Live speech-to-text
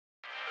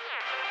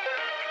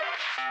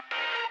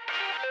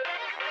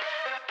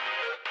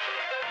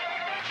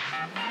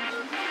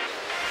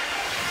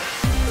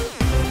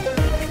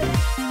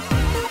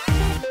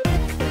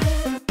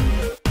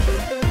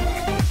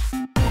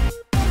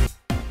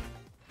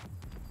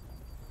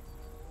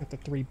Got the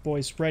three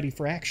boys ready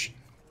for action.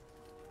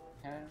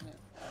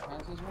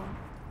 How's this one?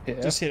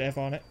 Hit Just hit F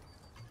on it.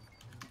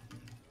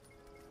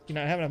 You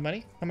not have enough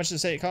money? How much does it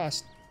say it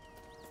cost?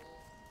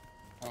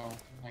 Oh,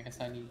 I guess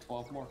I need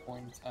 12 more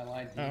coins. I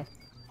lied to you.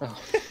 Oh.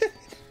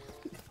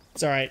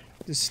 It's alright.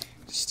 Just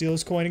steal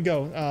his coin and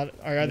go.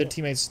 Our other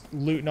teammates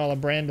looting all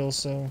the Brandles,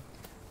 so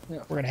we're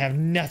gonna have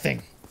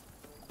nothing.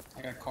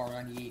 I got car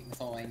 98, that's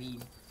all I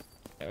need.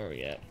 Where are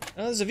we at?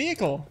 Oh, there's a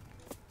vehicle.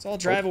 Let's all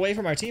drive away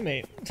from our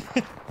teammate.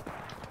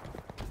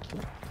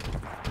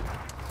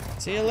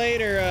 See you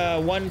later,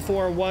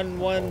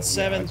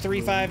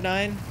 14117-359.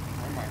 Where am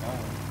I going?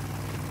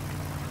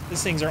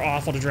 These things are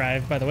awful to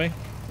drive, by the way.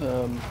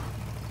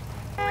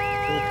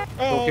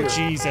 Oh, here.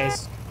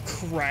 Jesus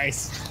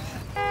Christ.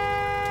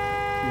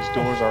 These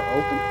doors are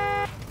open.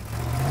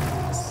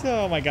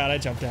 Oh my god, I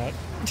jumped out.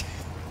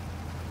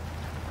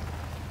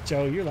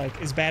 Joe, you're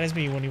like as bad as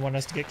me when you want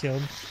us to get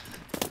killed.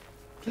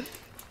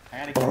 I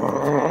gotta get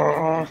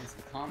into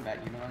some combat,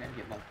 you know? I gotta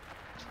get like...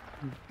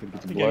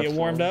 You gotta get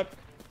warmed up.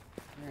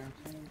 Yeah,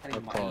 I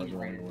gotta get my aim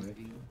right in this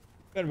game.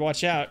 Better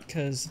watch out,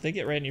 because if they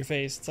get right in your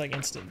face, it's like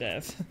instant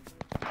death.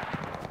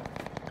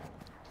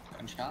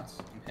 Gunshots,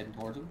 I'm heading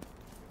towards them.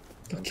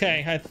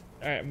 Okay,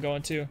 alright, I'm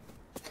going too.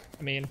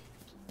 I mean,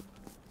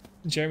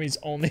 Jeremy's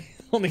only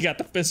got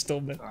the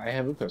pistol, but I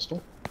have a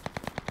pistol.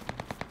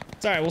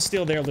 it's alright, we'll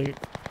steal their loot.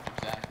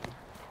 Exactly.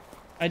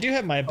 I do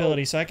have my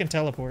ability, so I can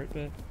teleport,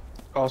 but...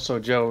 Also,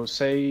 Joe,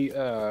 say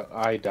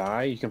I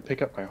die, you can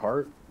pick up my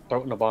heart,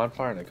 throw it in a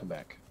bonfire, and I come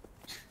back.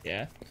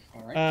 Yeah.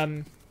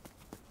 Alright.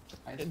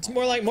 It's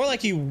more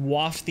like you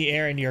waft the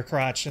air into your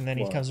crotch, and then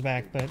he comes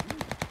back, but...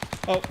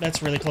 Oh,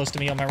 that's really close to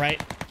me on my right.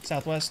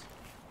 Southwest.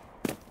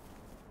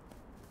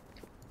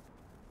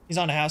 He's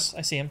on the house.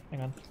 I see him.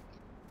 Hang on.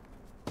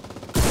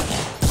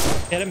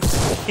 Hit him.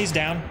 He's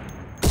down.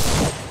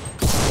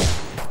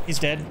 He's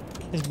dead.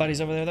 His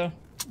buddy's over there, though.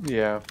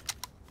 Yeah.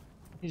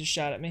 He just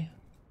shot at me.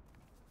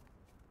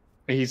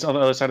 He's on the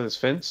other side of this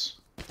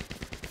fence.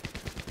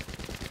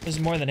 There's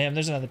more than him.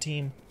 There's another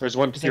team. There's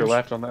one to your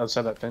left on the other side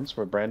of that fence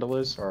where Brandle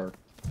is, or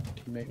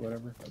teammate,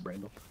 whatever.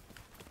 Brandle.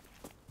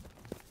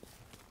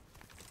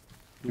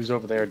 Who's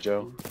over there,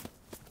 Joe?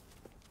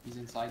 He's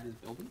inside this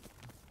building?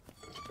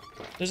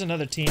 There's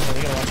another team, but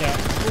we gotta watch out.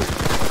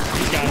 Ooh,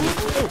 he's got him.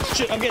 Oh,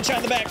 shit, I'm getting shot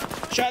in the back.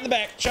 Shot in the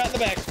back. Shot in the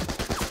back.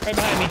 Right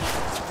behind me.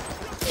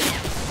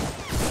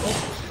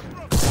 Oh.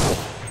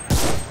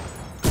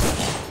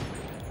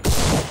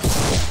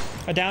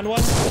 I downed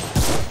one.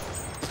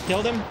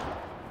 Killed him.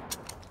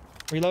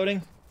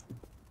 Reloading.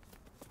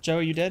 Joe,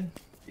 are you dead?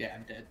 Yeah,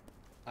 I'm dead.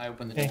 I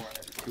opened the door and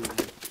there's two of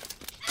them.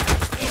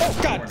 Oh,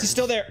 God, he's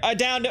still there. I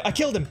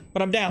killed him,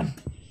 but I'm down.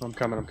 I'm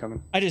coming, I'm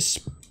coming. I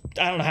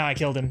don't know how I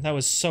killed him. That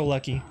was so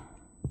lucky.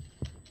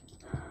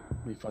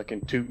 You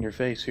fucking toot in your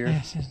face here.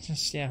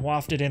 Just, yeah,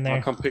 wafted in there.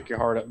 I'll come pick your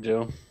heart up,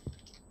 Joe.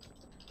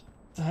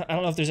 I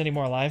don't know if there's any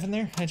more alive in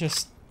there. I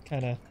just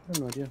kind of... I have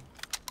no idea.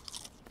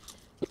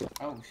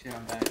 Oh, shit,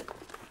 I'm back.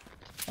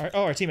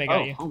 Our teammate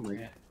got you. Oh my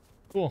god.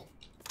 Cool.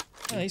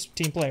 Oh, he's a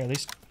team player, at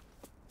least.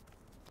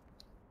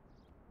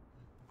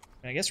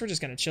 I guess we're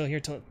just gonna chill here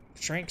till it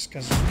shrinks,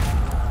 because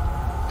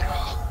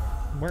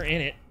we're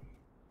in it.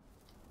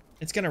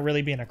 It's gonna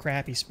really be in a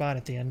crappy spot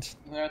at the end.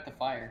 They're at the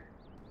fire.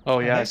 Oh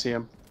yeah, I see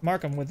him.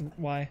 Mark him with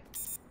Y.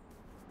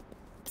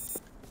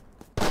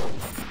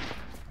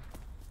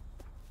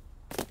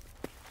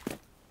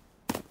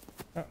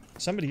 Oh,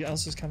 somebody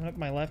else is coming up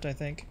my left, I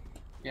think.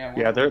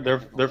 Yeah,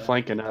 they're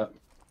flanking up.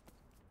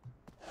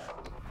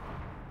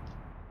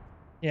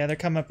 Yeah, they're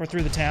coming up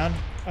through the town.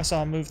 I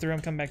saw them move through.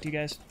 I'm coming back to you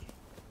guys.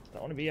 I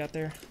don't want to be out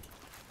there.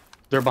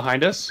 They're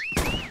behind us.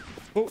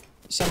 Oh,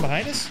 some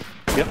behind us?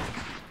 Yep.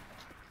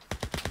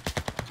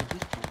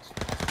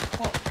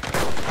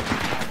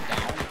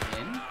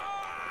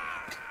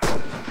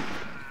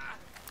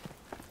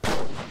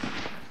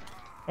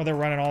 Oh, they're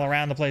running all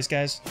around the place,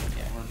 guys. Yeah,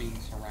 we're being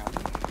surrounded.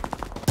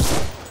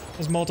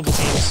 There's multiple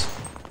teams.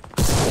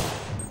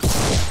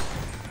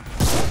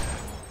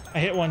 I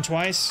hit one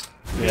twice.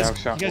 Yeah, I've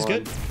shot you guys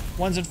one. good?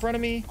 One's in front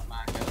of me.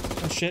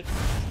 Oh shit.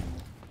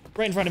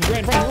 Right in front of me,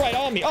 right in front of me, right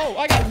on me. Oh,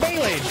 I got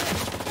meleeed.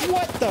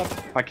 What the?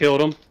 I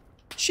killed him.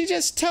 She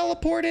just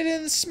teleported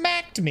and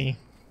smacked me.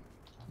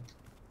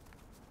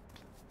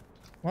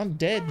 Well, I'm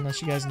dead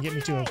unless you guys can get me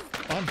to a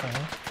bonfire.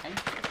 How do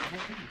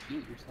you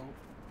heal yourself?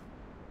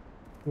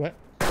 What?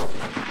 You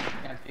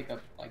gotta pick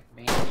up, like,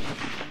 bandages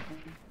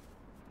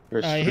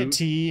or something? I hit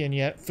T and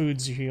yet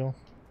food's your heal.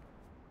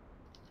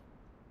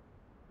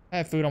 I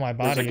have food on my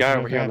body. There's a guy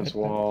over here on this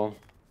wall.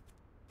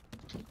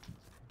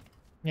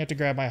 You have to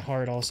grab my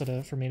heart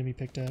also for me to be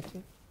picked up.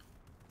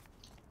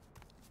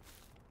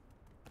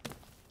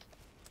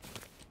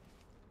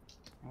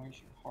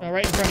 Oh,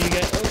 right in front of you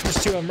guys. Oh,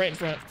 there's two of them right in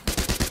front.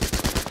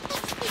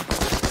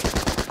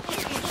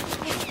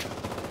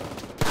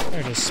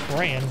 They're just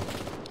spraying.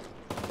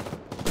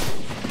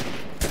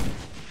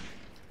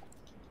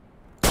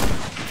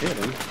 Hit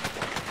him.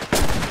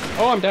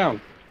 Oh, I'm down.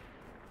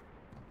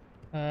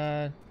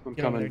 I'm I'm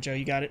get over coming. there, Joe.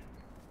 You got it.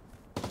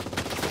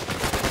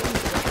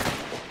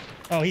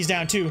 Oh, he's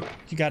down too.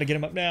 You got to get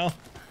him up now.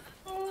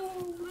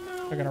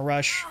 They're gonna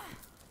rush.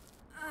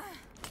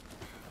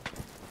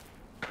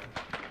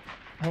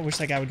 I wish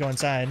that guy would go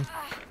inside.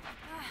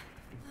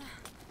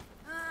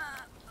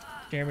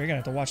 Jeremy, you're gonna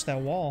have to watch that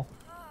wall.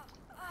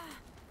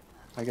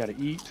 I gotta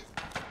eat.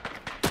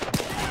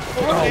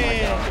 Oh my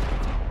man!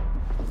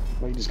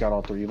 Well, you just got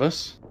all three of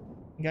us.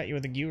 He got you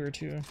with a gewer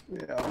too.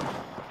 Yeah.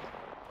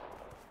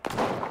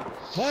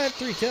 What?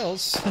 3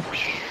 kills. I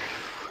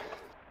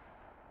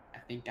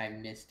think I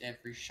missed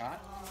every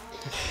shot.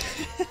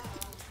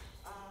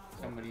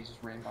 Somebody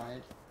just ran by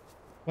it.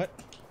 What?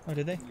 Oh,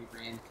 did they? You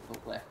ran to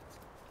the left.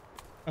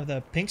 Of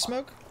the pink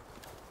smoke?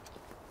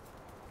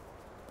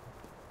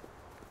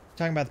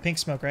 Talking about the pink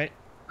smoke, right?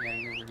 Yeah,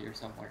 he's over here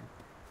somewhere.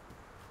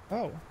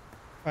 Oh,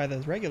 by the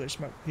regular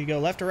smoke. You go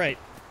left or right?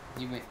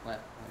 He went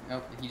left.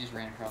 Nope, he just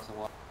ran across the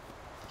wall.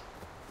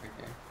 Right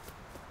there.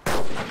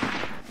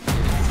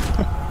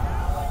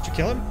 Did you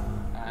kill him?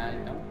 I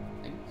don't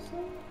think so.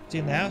 Is he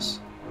in the house?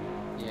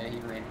 Yeah, he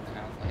ran in the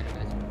house ahead of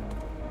us.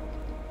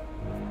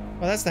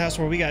 Well, that's the house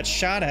where we got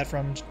shot at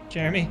from,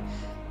 Jeremy.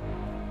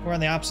 We're on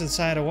the opposite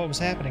side of what was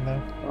happening,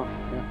 though. Oh,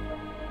 yeah.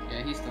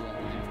 Yeah, he's still in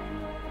there.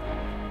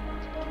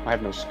 I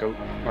have no scope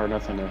or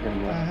nothing to hit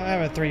him I with.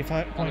 have a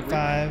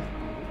 3.5.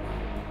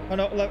 Oh,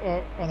 no,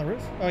 on the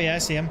roof? Oh, yeah, I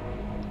see him.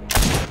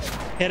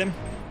 Hit him.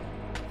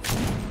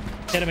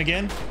 Hit him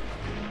again.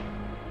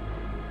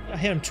 I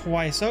hit him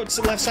twice. Oh, it's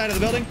the left side of the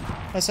building.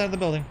 Left side of the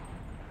building.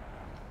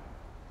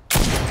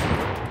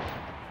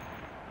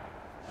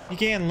 You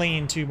can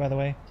lean, too, by the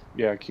way.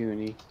 Yeah, Q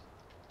and E.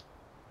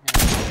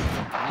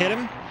 Hit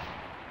him.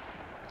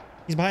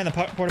 He's behind the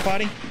porta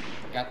potty.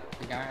 Got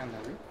the guy on the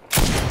roof.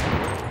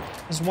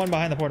 There's one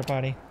behind the porta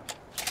potty.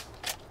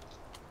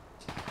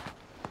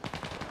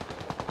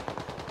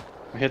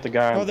 I hit the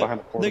guy Oh, behind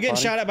the porta they're getting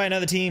potty. shot at by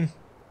another team,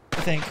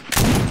 I think. Hit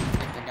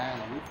the guy on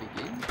the roof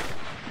again.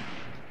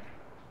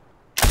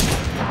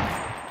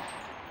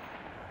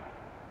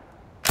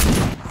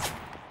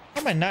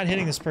 How am I not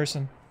hitting this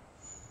person?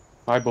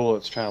 My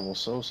bullets travel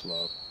so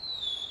slow.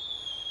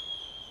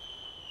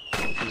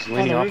 He's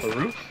leaning the off roof? the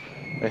roof.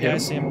 I hit Yeah, I him.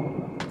 see him.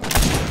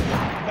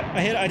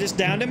 I just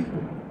downed him.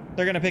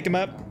 They're gonna pick him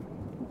up.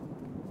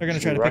 They're gonna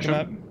try to pick him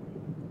up.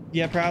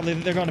 Yeah, probably.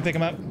 They're going to pick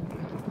him up.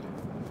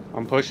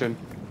 I'm pushing.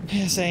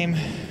 Yeah, same.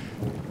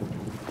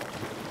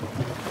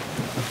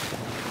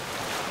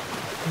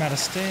 I'm out of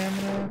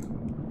stamina.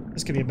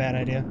 This could be a bad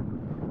idea.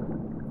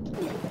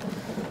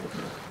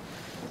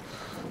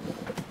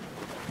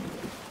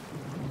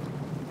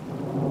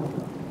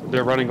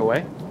 They're running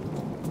away.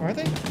 Are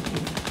they?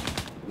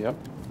 Yep.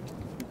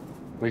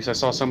 At least I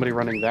saw somebody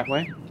running that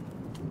way.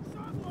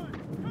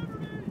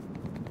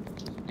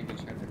 Making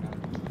sure they're not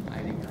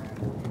hiding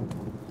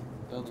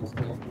around. Building's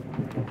clear.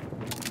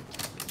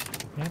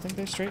 Yeah, I think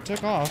they straight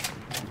took off.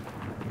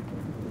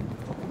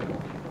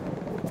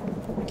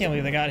 I can't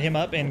believe they got him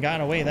up and got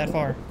away that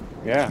far.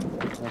 Yeah,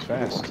 that's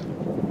fast.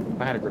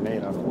 I had a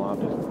grenade. I would have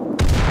lobbed it.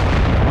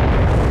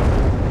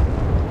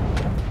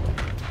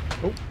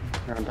 Oh,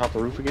 they're on top of the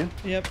roof again.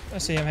 Yep, I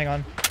see him. Hang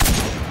on.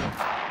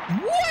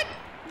 What?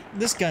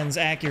 This gun's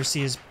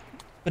accuracy is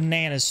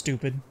bananas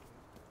stupid.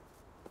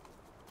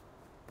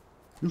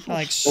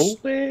 Like,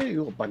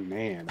 You're a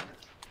banana.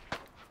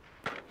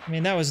 I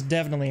mean, that was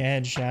definitely a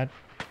headshot.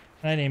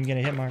 I didn't even get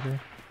a hit marker.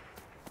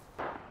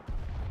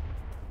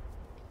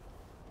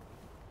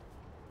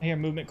 I hear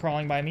movement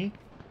crawling by me.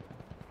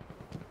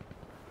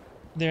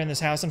 They're in this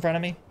house in front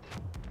of me.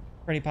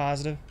 Pretty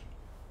positive.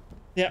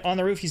 Yeah, on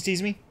the roof, he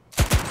sees me.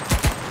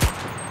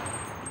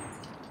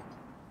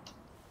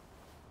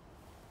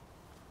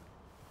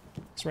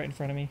 It's right in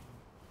front of me.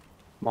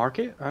 Mark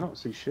it? I don't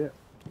see shit.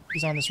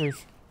 He's on this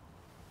roof.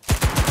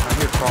 I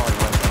hear crawling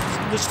right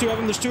now. There's 2 of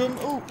them, there's 2 of them.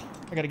 Oh,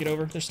 I gotta get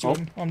over. There's 2 of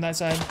them on that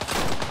side.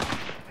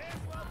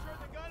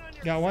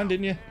 Got one,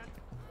 didn't you?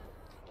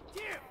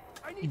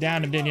 You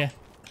downed him, didn't you?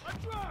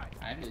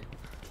 I did.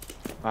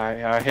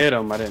 I hit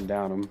him. I didn't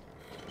down him.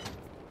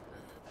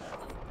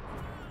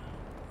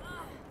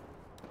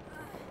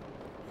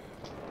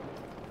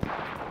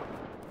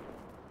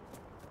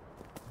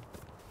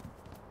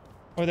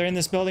 Oh, they're in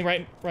this building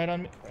right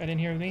on, right in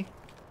here with me.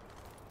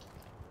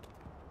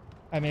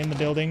 I'm in the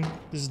building.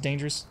 This is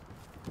dangerous.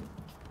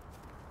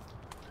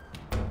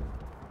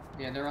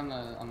 Yeah, they're on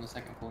the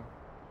second floor.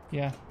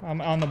 Yeah,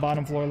 I'm on the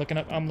bottom floor looking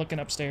up. I'm looking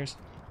upstairs.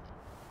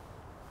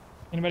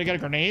 Anybody got a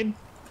grenade?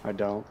 I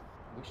don't.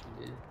 Wish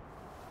you did.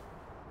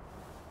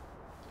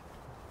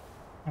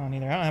 I don't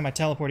either. I don't have my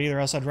teleport either,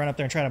 else I'd run up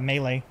there and try to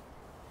melee.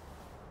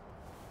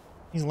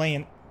 He's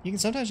laying.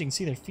 Sometimes you can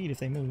see their feet if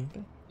they move.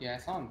 But Yeah, I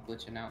saw him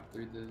glitching out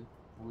through the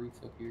roof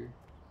up here.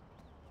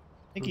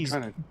 I think he's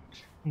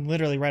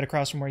literally right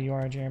across from where you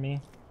are,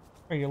 Jeremy.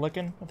 Are you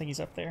looking? I think he's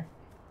up there.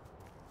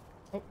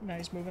 Oh, now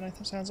he's moving, I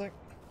think, sounds like.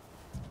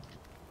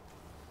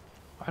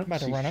 I'm about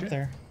to run up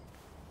there.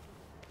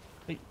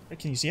 Wait,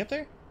 can you see up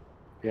there?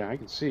 Yeah, I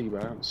can see,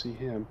 but I don't see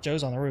him.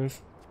 Joe's on the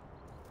roof.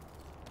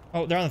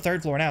 Oh, they're on the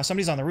 3rd floor now.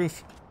 Somebody's on the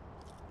roof.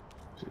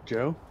 Is it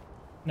Joe?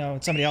 No,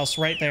 it's somebody else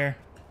right there.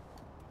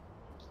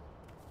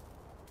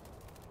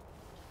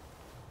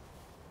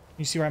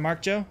 You see where I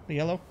marked Joe? The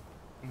yellow?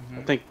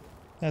 I think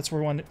That's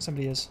where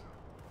somebody is.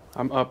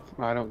 I'm up.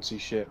 I don't see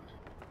shit.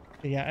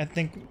 Yeah, I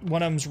think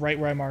one of them's right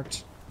where I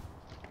marked.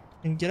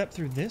 Can you get up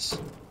through this?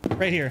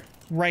 Right here.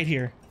 Right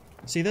here.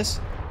 See this?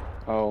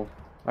 Oh,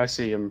 I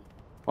see him.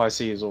 Well, I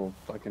see his little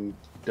fucking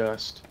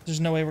dust.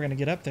 There's no way we're gonna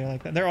get up there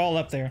like that. They're all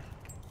up there.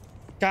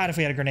 God, if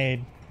we had a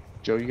grenade.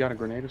 Joe, you got a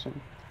grenade or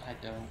something? I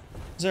don't.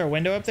 Is there a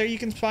window up there you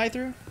can spy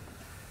through?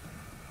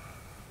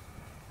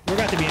 We're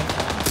about to be in.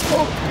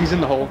 Oh, he's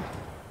in the hole.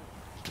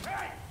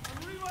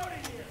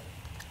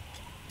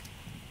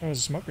 There was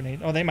a smoke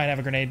grenade. Oh, they might have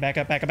a grenade. Back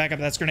up, back up, back up.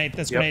 That's grenade.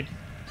 That's grenade.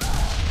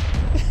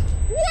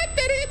 What?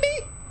 That hit me?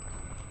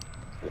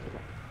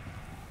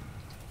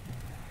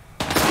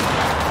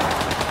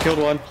 Killed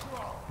one.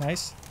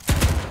 Nice.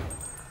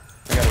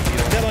 I got a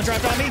heal. The other one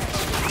dropped on me.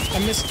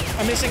 I'm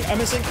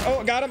missing. Oh,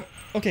 I got him.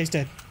 Okay, he's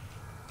dead.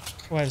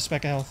 Oh, I had a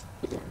speck of health.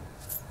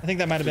 I think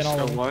that might have been all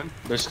of them. One.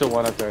 There's still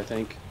one up there, I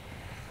think.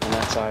 On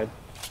that side.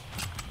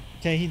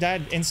 Okay, he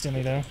died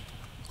instantly, though.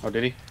 Oh,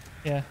 did he?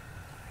 Yeah.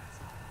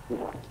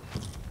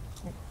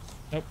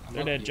 Nope,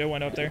 they're dead. Joe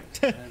went up there.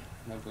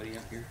 Nobody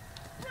up here.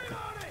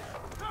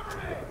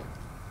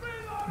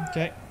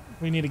 Okay,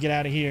 we need to get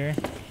out of here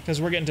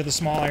because we're getting to the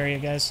small area,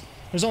 guys.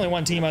 There's only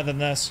one team other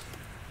than us.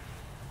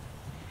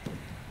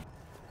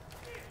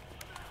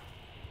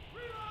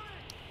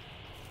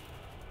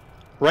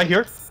 Right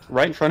here.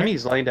 Right in front of me.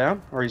 He's laying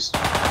down. Or he's...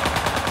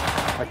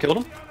 I killed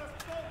him.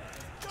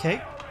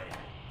 Okay.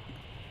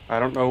 I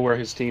don't know where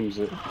his team's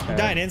at. He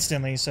died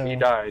instantly, so... He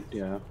died,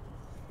 yeah.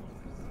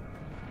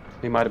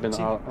 He might have been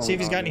the... See if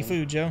he's got any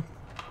food, Joe.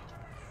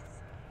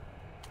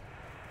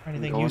 Or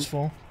anything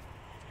useful.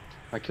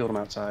 I killed him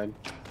outside.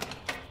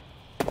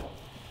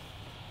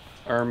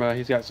 Irma,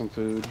 he's got some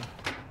food.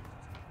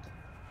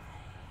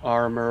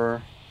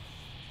 Armor.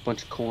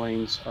 Bunch of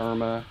coins.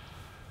 Irma.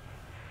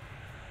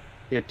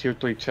 He had tier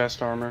 3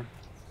 chest armor.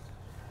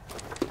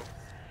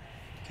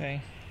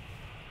 Okay.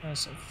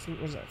 Some food.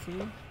 What is that,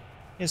 food?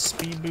 He has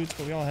speed boots,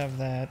 but we all have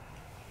that.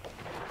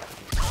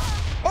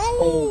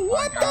 Oh,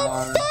 what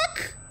the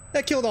fuck?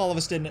 That killed all of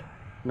us, didn't it?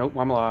 Nope,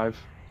 I'm alive.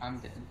 I'm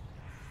dead.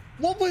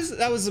 What was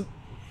that? Was a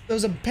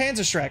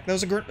Panzerschreck. That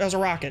was a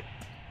rocket.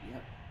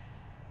 Yep.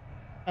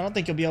 I don't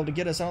think you'll be able to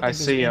get us. I don't think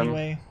see there's any him.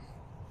 way.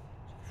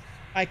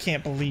 I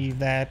can't believe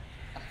that.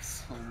 I'm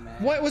so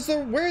mad. What was the?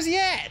 Where's he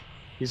at?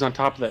 He's on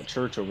top of that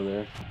church over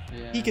there.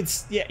 Yeah. He could.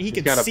 Yeah, he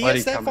could got a see buddy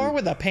us that far coming.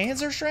 with a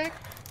Panzerschreck.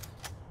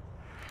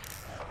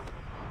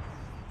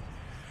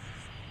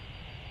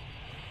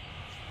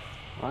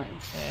 I am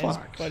Yeah, his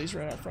fucked. buddy's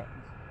right out front.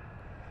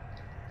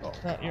 Oh,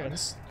 Oh, you're in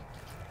this.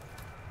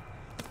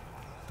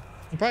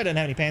 He probably doesn't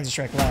have any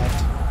Panzerschreck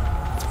left.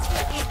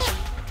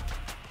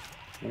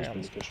 That's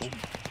beneficial.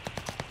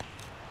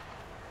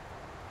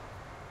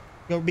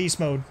 Go beast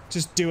mode.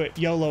 Just do it.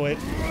 YOLO it.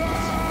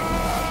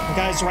 The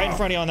guy's right in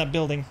front of you on that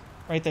building.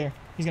 Right there.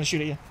 He's gonna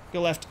shoot at you.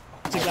 Go left.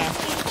 Take left.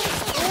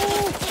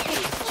 Oh!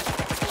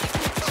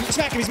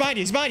 Smack him. He's behind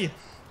you. He's behind you.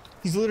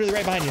 He's literally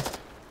right behind you.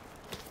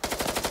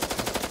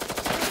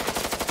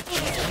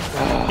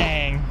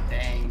 Dang.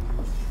 Dang.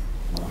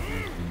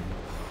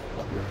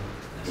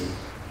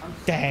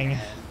 Dang.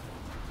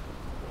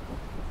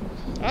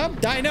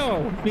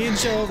 Dino. Me and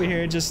Joe over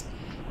here just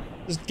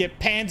get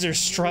Panzer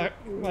struck.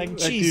 Like,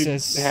 That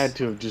Jesus. dude had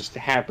to have just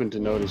happened to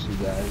notice you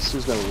guys.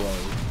 There's no way.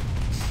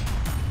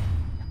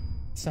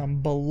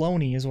 Some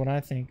baloney is what I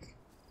think.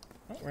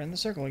 Oh, we're in the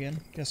circle again.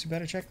 Guess we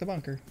better check the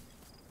bunker.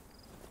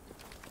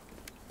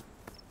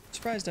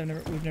 Surprised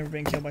we've never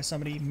been killed by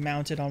somebody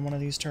mounted on one of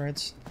these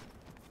turrets.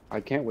 I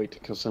can't wait to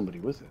kill somebody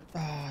with it.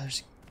 Oh,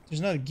 there's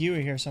another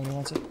GUI here. Somebody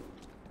wants it.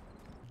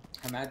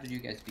 How mad would you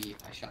guys be if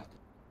I shot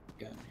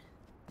the gun?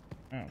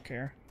 I don't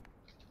care.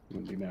 I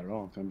wouldn't be mad at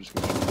all if I'm just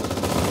gonna shoot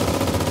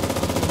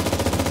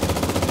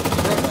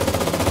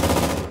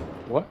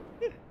What?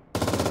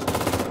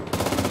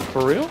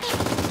 For real?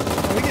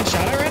 Are we getting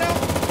shot at right now?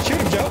 Shoot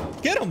him, Joe.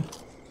 Get him.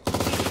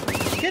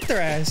 Get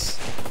their ass.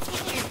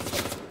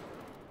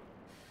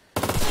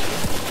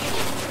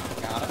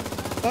 Got it.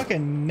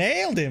 Fucking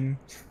nailed him.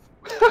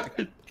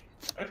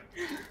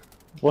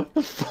 What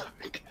the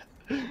fuck?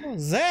 What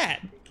was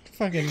that?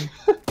 Fucking. Man,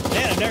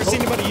 I've never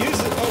seen anybody use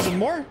it. Oh, is there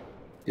more?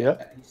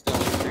 Yep. He's still on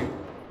the street.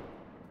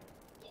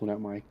 Pulling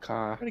out my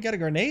car. Already got a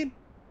grenade?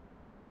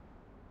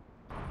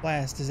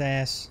 Blast his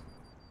ass.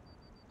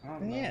 I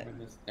don't know Yeah. where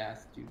this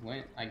gas dude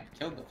went. I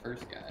killed the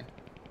first guy.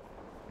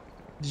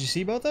 Did you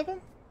see both of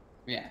them?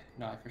 Yeah,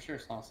 no, I for sure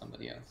saw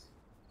somebody else.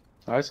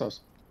 I saw.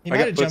 He I might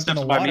got have jumped in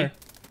the footsteps by me. water.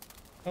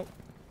 Oh.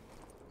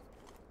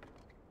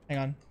 Hang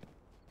on.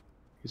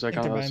 He's like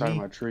think on the they're other by side me.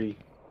 of my tree.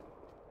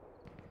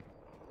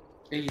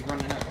 Hey, he's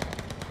running up.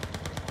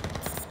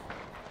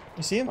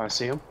 You see him? I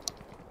see him.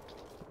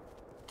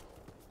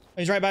 Oh,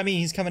 he's right by me.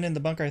 He's coming in the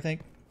bunker, I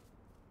think.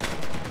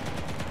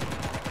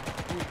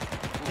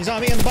 He's on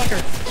me in the bunker.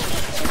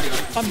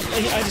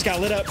 I just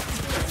got lit up.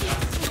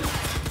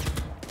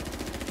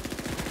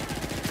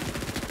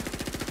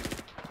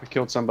 I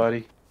killed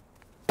somebody.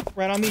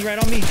 Right on me, right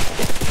on me.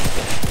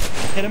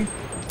 Hit him.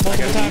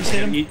 Multiple times,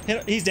 hit him.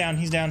 He's down,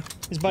 he's down.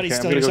 His buddy's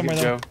still here somewhere,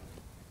 though.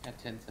 Got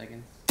 10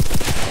 seconds. Do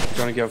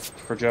you want to go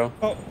for Joe?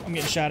 Oh, I'm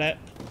getting shot at.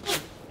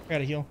 I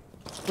gotta heal.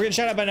 We're getting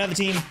shot at by another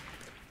team.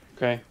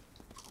 Okay.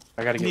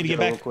 I gotta get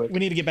back. real quick. We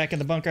need to get back in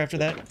the bunker after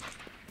that.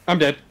 I'm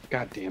dead.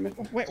 God damn it.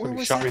 Wait, where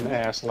was shot that? me in the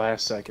ass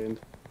last second.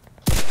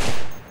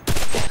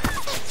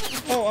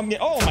 Oh,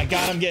 oh my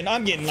god, I'm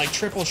getting like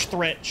triple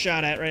threat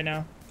shot at right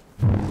now.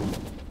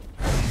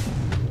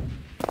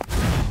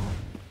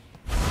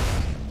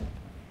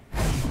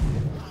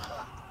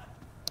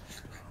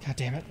 God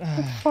damn it. What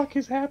the fuck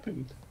has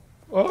happened?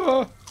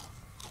 Oh.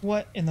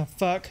 What in the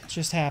fuck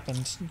just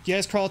happened? You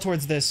guys crawl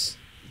towards this.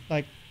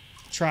 Like,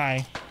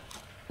 try.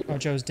 Oh,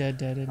 Joe's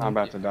dead. I'm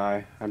about to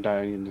die. I'm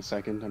dying in a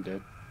second. I'm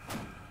dead.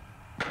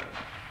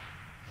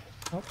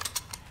 Oh.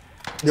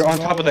 You're on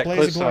top of that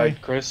cliff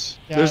side, Chris.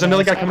 Yeah, There's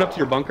another guy coming up to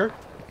your bunker.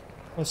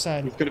 What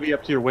side? He's gonna be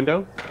up to your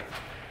window.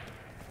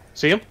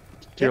 See him?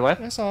 To your left?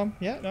 I saw him.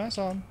 Yeah, no, I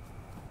saw him.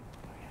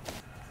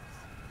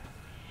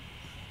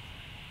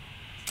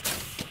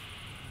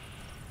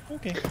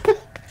 Okay.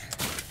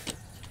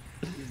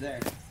 He's there.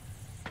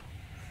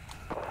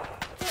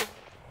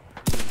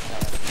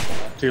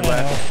 To your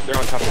left. They're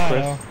on top of the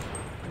cliff.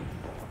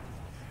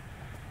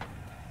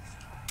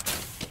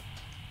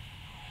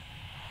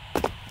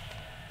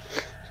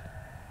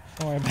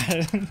 Don't worry about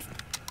it.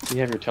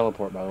 You have your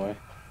teleport, by the way.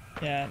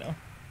 Yeah, I know.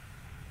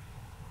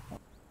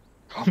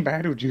 How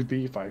mad would you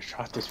be if I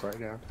shot this right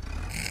now?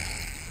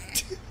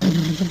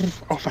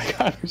 Oh my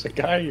god, there's a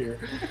guy here.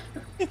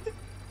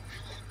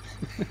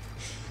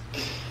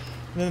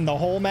 Then the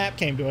whole map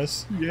came to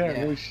us. Yeah,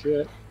 holy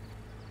shit.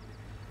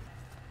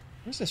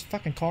 Where's this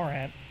fucking car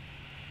at?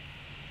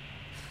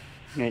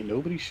 Ain't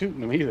nobody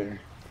shooting him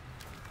either.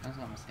 That's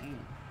what I'm saying.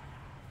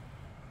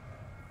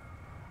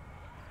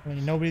 I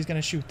mean, nobody's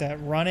gonna shoot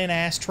that running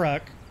ass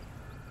truck.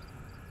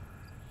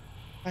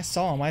 If I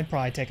saw him, I'd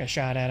probably take a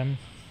shot at him.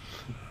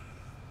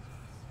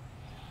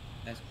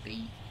 That's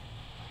bait.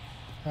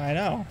 I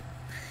know.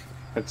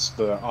 That's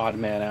the odd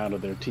man out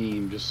of their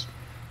team, just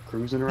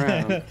cruising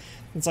around.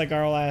 It's like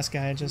our last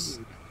guy,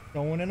 just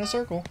going in a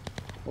circle.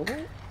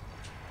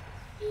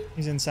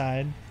 He's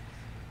inside.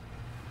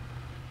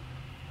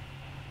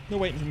 They're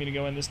waiting for me to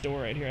go in this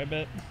door right here, I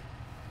bet.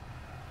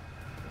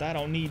 But I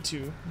don't need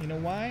to. You know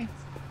why?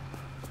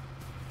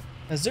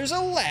 Because there's a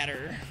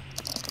ladder.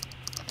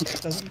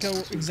 Doesn't go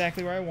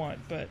exactly where I want,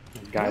 but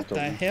what the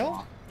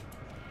hell?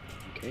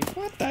 Okay.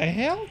 What the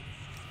hell?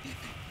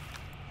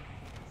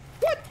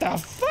 What the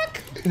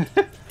fuck?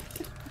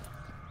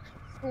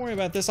 Don't worry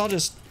about this. I'll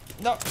just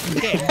no.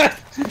 Okay.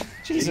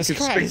 Jesus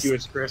Christ.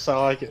 Conspicuous, Chris. I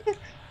like it.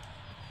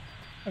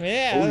 I mean,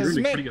 yeah, Oh, you're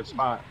in a pretty good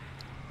spot.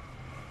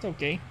 It's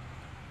okay.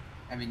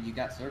 I mean, you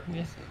got circles.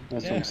 Yeah. So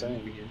That's what I'm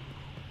saying.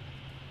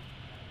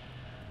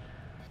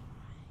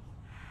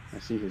 I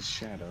see his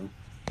shadow.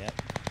 Yep.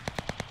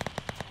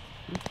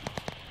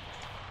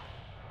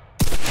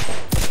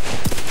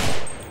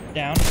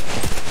 Down.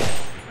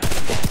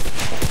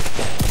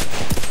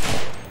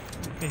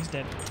 Okay, he's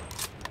dead.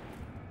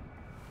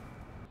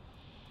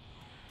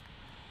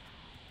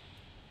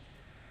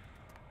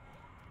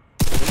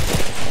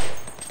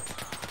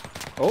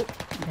 Oh,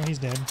 he's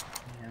dead.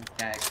 Yeah,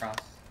 guy across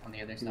on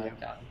the other side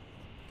got him.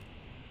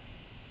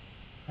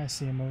 I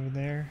see him over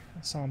there.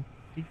 I saw him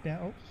peek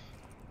down.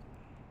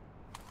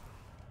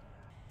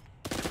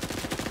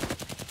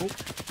 Oh.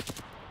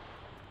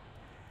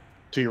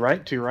 to your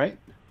right, to your right.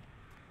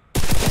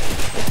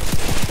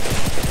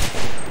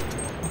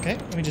 Okay,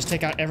 let me just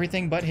take out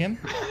everything but him.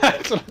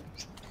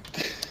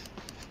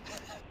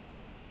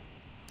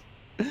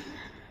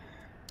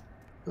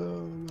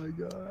 Oh my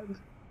god.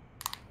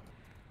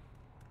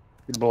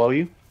 He's below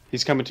you.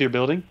 He's coming to your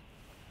building.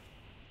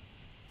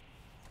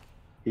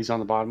 He's on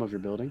the bottom of your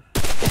building.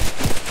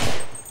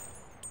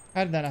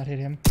 How did that not hit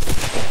him?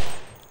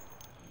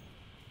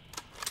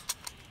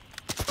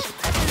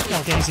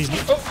 Okay, he sees me.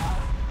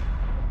 Oh!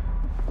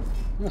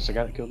 That's the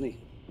guy that killed me.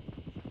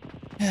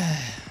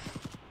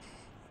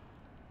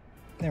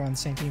 They're on the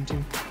same team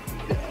too.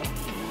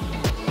 Yeah.